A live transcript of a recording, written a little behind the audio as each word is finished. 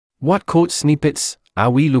What code snippets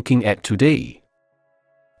are we looking at today?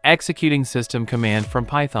 Executing system command from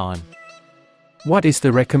Python. What is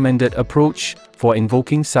the recommended approach for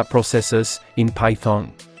invoking subprocesses in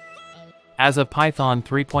Python? As of Python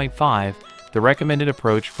 3.5, the recommended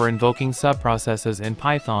approach for invoking subprocesses in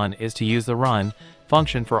Python is to use the run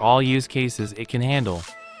function for all use cases it can handle.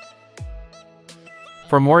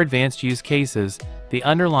 For more advanced use cases, the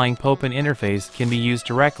underlying Popen interface can be used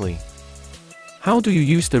directly. How do you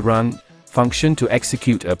use the run function to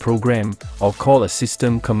execute a program or call a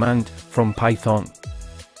system command from Python?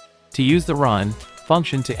 To use the run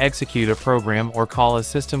function to execute a program or call a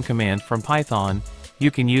system command from Python, you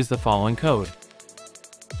can use the following code.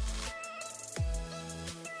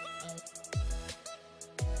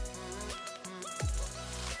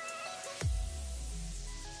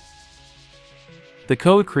 The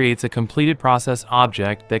code creates a completed process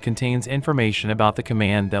object that contains information about the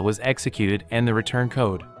command that was executed and the return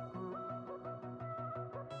code.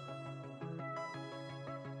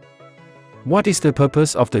 What is the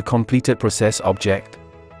purpose of the completed process object?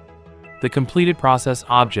 The completed process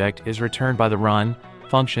object is returned by the run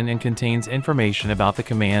function and contains information about the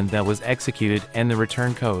command that was executed and the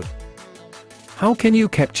return code. How can you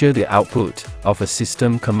capture the output of a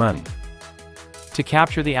system command? To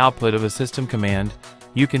capture the output of a system command,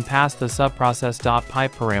 you can pass the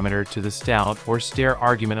subprocess.pipe parameter to the stout or stare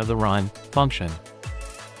argument of the run function.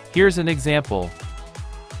 Here's an example.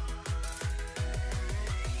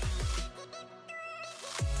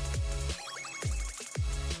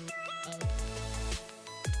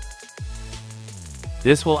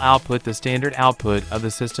 This will output the standard output of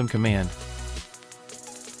the system command.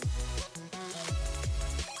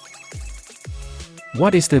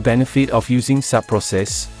 What is the benefit of using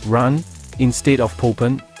subprocess run instead of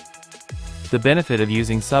Popen? The benefit of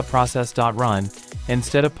using subprocess.run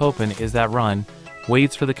instead of Popen is that run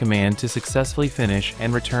waits for the command to successfully finish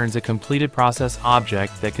and returns a completed process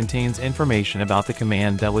object that contains information about the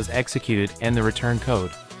command that was executed and the return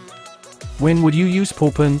code. When would you use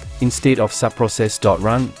Popen instead of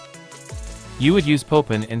subprocess.run? You would use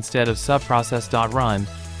Popen instead of subprocess.run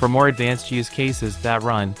for more advanced use cases that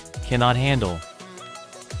run cannot handle.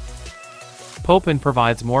 Popen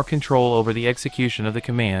provides more control over the execution of the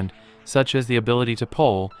command, such as the ability to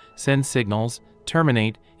poll, send signals,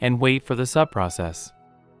 terminate, and wait for the subprocess.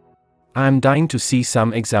 I'm dying to see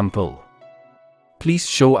some example. Please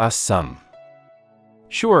show us some.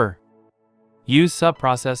 Sure. Use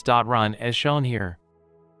subprocess.run as shown here.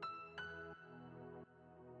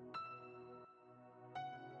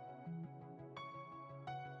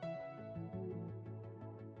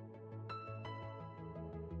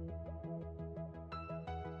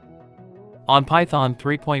 On Python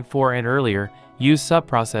 3.4 and earlier, use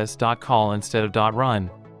subprocess.call instead of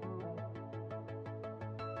 .run.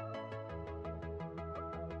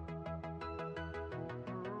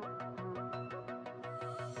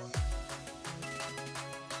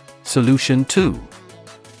 Solution 2.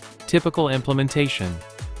 Typical implementation.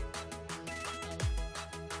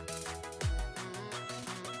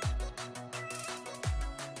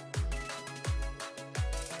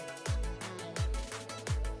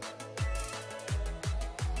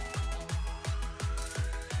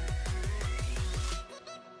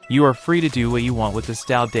 You are free to do what you want with the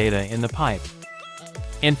stout data in the pipe.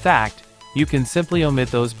 In fact, you can simply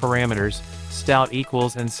omit those parameters, stout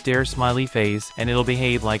equals and stare smiley face, and it'll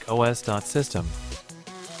behave like os.system.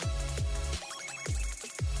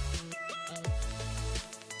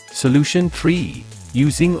 Solution 3.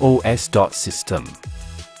 Using os.system.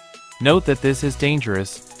 Note that this is dangerous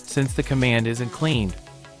since the command isn't cleaned.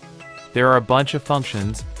 There are a bunch of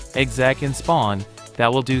functions, exec and spawn,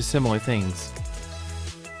 that will do similar things.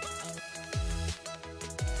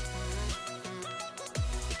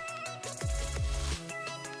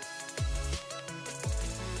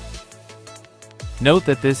 Note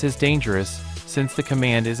that this is dangerous since the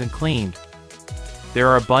command isn't cleaned. There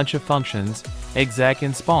are a bunch of functions, exec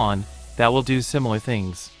and spawn, that will do similar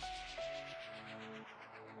things.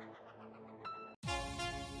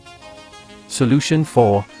 Solution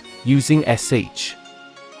 4. Using sh. sh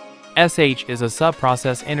is a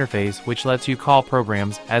subprocess interface which lets you call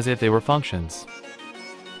programs as if they were functions.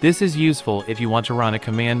 This is useful if you want to run a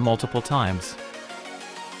command multiple times.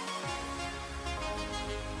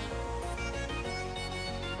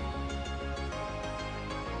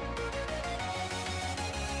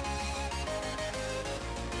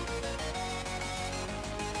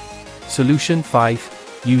 Solution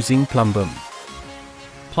 5. Using Plumbum.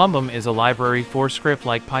 Plumbum is a library for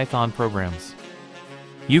script-like Python programs.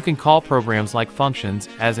 You can call programs like functions,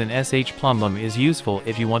 as in sh. Plumbum is useful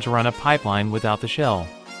if you want to run a pipeline without the shell.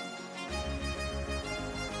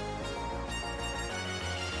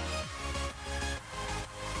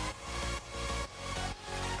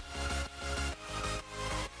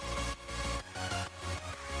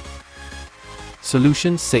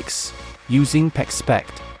 Solution 6. Using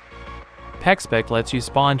Pexpect. Pexpect lets you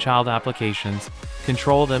spawn child applications,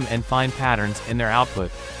 control them and find patterns in their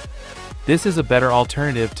output. This is a better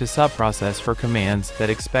alternative to subprocess for commands that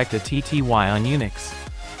expect a TTY on Unix.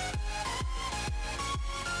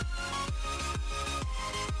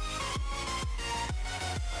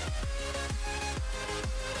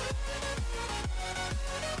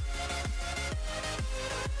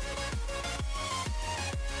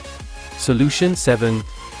 Solution 7.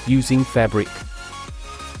 Using Fabric.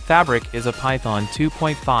 Fabric is a Python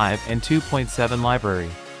 2.5 and 2.7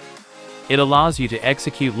 library. It allows you to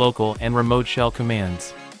execute local and remote shell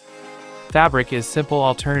commands. Fabric is a simple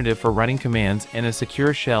alternative for running commands in a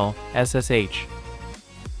secure shell, SSH.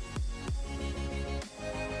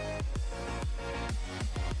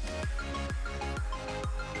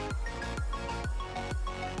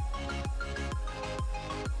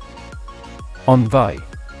 Envoy.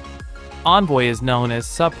 Envoy is known as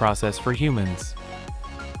subprocess for humans.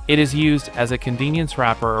 It is used as a convenience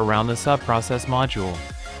wrapper around the subprocess module.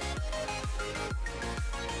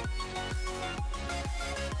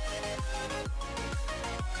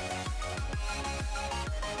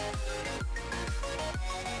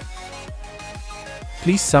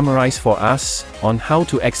 Please summarize for us on how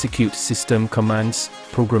to execute system commands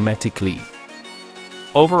programmatically.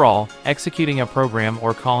 Overall, executing a program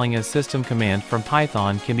or calling a system command from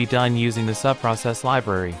Python can be done using the subprocess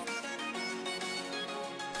library.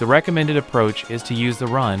 The recommended approach is to use the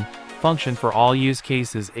run function for all use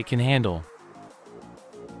cases it can handle.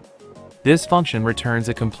 This function returns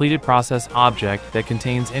a completed process object that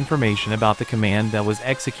contains information about the command that was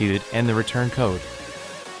executed and the return code.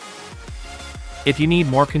 If you need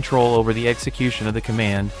more control over the execution of the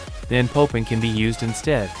command, then Popen can be used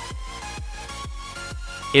instead.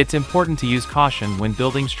 It's important to use caution when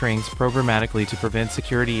building strings programmatically to prevent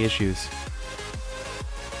security issues.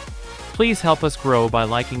 Please help us grow by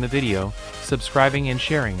liking the video, subscribing and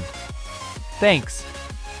sharing. Thanks!